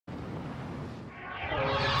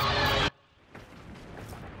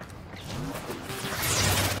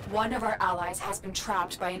One of our allies has been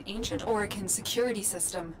trapped by an ancient Orokin security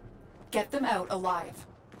system. Get them out alive.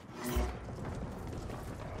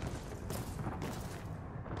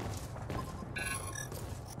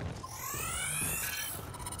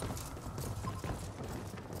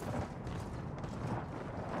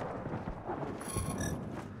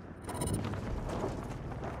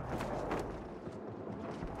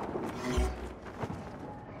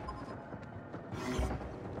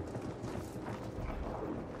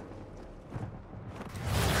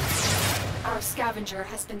 Our scavenger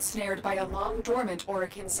has been snared by a long-dormant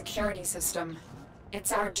Orokin security system.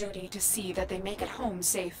 It's our duty to see that they make it home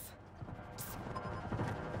safe.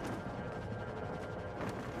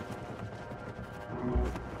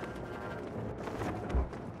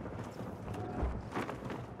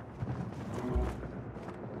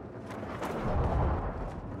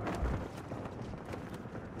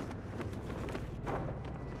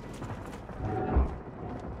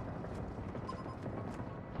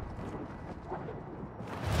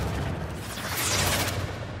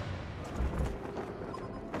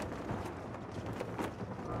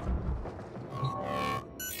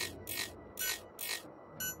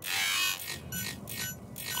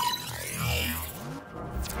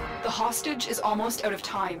 The hostage is almost out of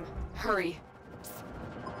time. Hurry.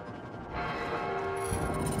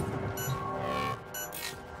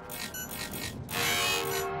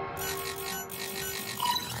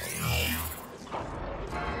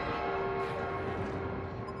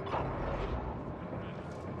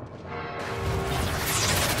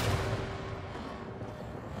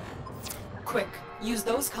 Quick, use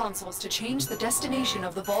those consoles to change the destination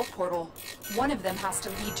of the vault portal. One of them has to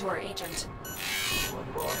lead to our agent.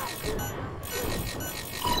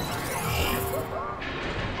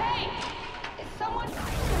 Hey! Is someone...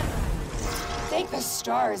 Thank the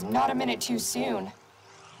stars, not a minute too soon.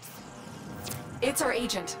 It's our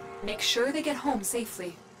agent. Make sure they get home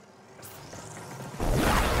safely.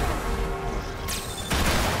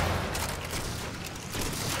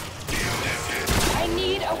 I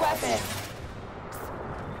need a weapon.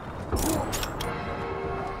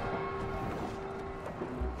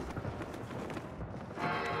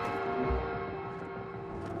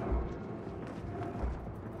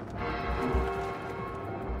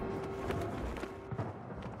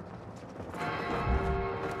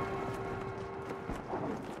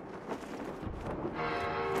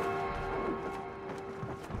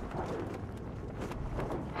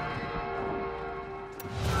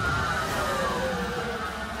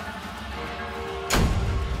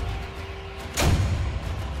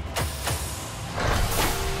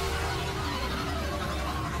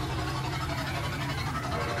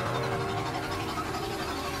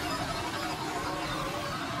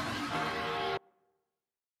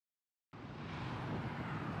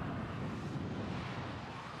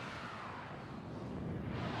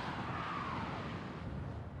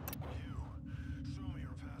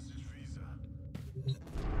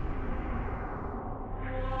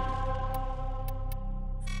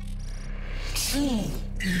 Too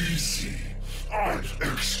easy. I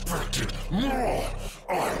expected more.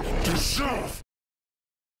 I deserve.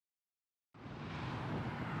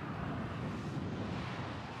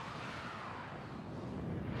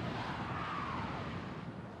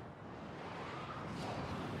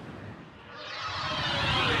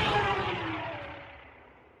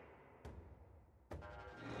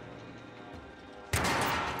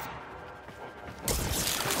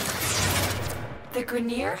 The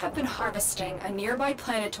Grineer have been harvesting a nearby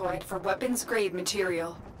planetoid for weapons-grade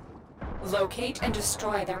material. Locate and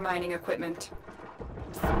destroy their mining equipment.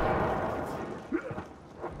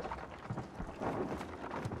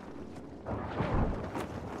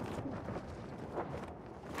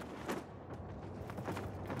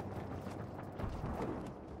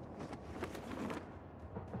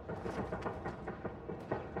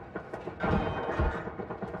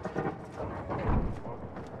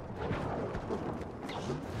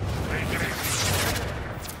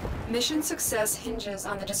 Mission success hinges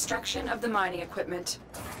on the destruction of the mining equipment.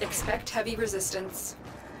 Expect heavy resistance.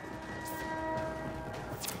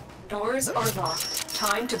 Doors are locked.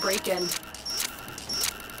 Time to break in.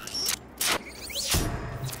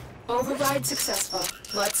 Override successful.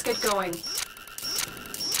 Let's get going.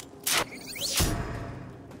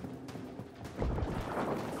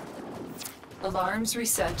 Alarms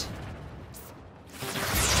reset.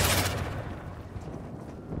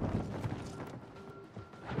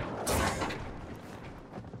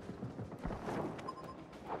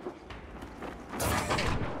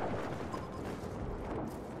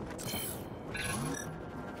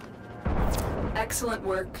 Excellent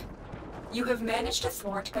work. You have managed to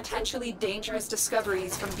thwart potentially dangerous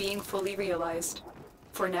discoveries from being fully realized.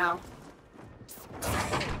 For now.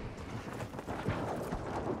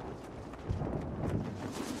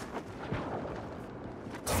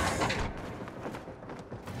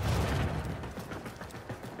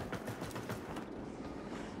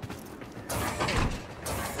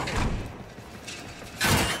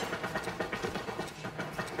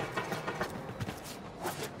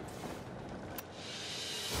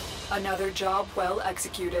 Another job well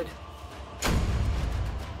executed.